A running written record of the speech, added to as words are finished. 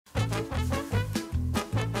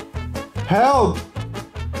Help!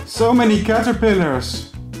 So many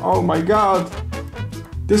caterpillars! Oh my god!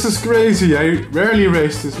 This is crazy, I rarely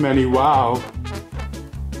raised this many, wow!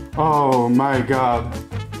 Oh my god,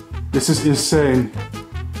 this is insane.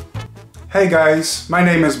 Hey guys, my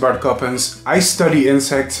name is Bart Coppens. I study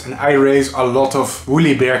insects and I raise a lot of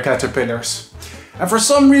woolly bear caterpillars. And for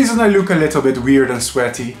some reason I look a little bit weird and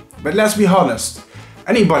sweaty. But let's be honest,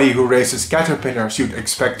 anybody who raises caterpillars you'd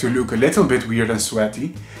expect to look a little bit weird and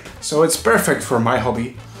sweaty. So it's perfect for my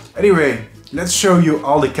hobby. Anyway, let's show you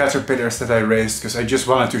all the caterpillars that I raised because I just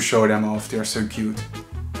wanted to show them off, they're so cute.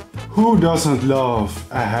 Who doesn't love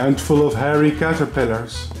a handful of hairy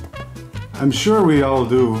caterpillars? I'm sure we all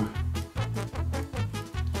do.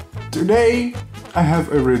 Today I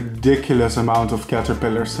have a ridiculous amount of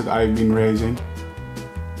caterpillars that I've been raising.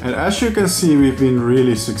 And as you can see, we've been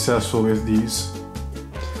really successful with these.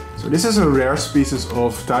 So this is a rare species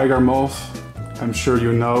of tiger moth, I'm sure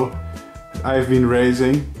you know, that I've been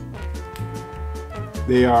raising.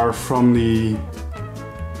 They are from the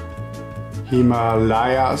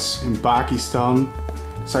Himalayas in Pakistan.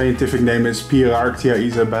 Scientific name is Spilarctia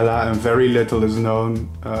isabella and very little is known.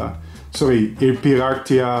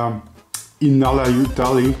 Spilarctia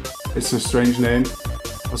inayatullahi. It's a strange name.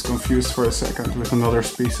 I was confused for a second with another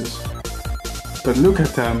species. But look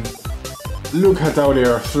at them. Look at how they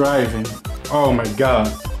are thriving. Oh my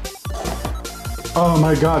god. Oh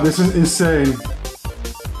my god, this is insane.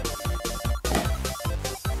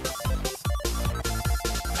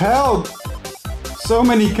 Help! So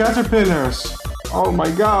many caterpillars. Oh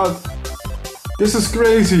my god. This is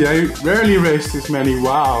crazy. I rarely raised this many.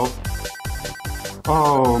 Wow.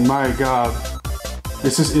 Oh my god.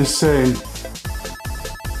 This is insane.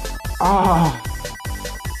 Ah.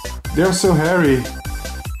 They're so hairy.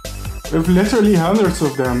 We've literally hundreds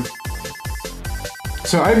of them.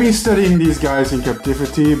 So I've been studying these guys in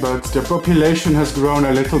captivity, but their population has grown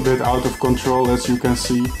a little bit out of control, as you can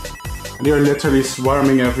see. They're literally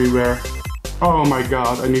swarming everywhere. Oh my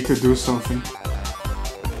god, I need to do something.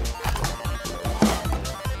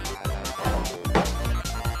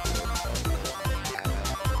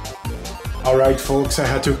 Alright folks, I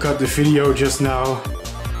had to cut the video just now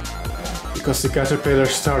because the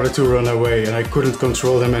caterpillars started to run away and I couldn't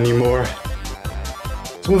control them anymore.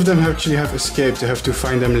 Some of them actually have escaped, I have to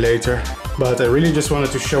find them later. But I really just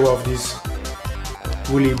wanted to show off these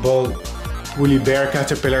woolly bear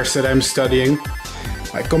caterpillars that I'm studying.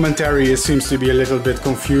 My commentary seems to be a little bit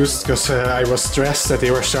confused because I was stressed that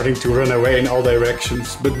they were starting to run away in all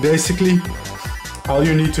directions. But basically, all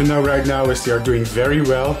you need to know right now is they are doing very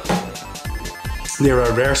well. They're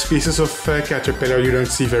a rare species of caterpillar you don't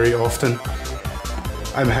see very often.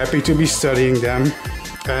 I'm happy to be studying them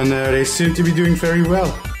and they seem to be doing very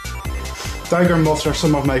well. Tiger moths are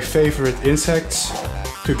some of my favorite insects,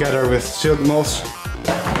 together with silk moths.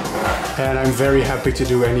 And I'm very happy to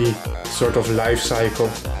do any sort of life cycle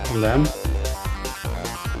on them.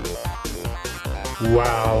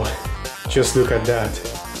 Wow, just look at that.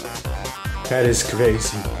 That is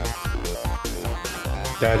crazy.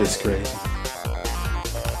 That is crazy.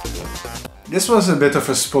 This was a bit of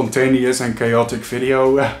a spontaneous and chaotic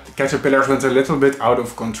video. The caterpillars went a little bit out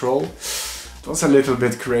of control. It was a little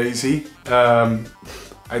bit crazy. I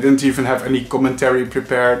didn't even have any commentary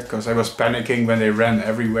prepared because I was panicking when they ran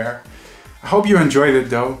everywhere. I hope you enjoyed it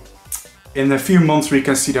though. In a few months we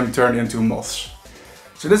can see them turn into moths.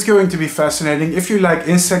 So that's going to be fascinating. If you like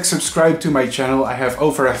insects, subscribe to my channel. I have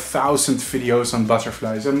over 1,000 videos on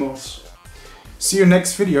butterflies and moths. See you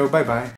next video, bye bye.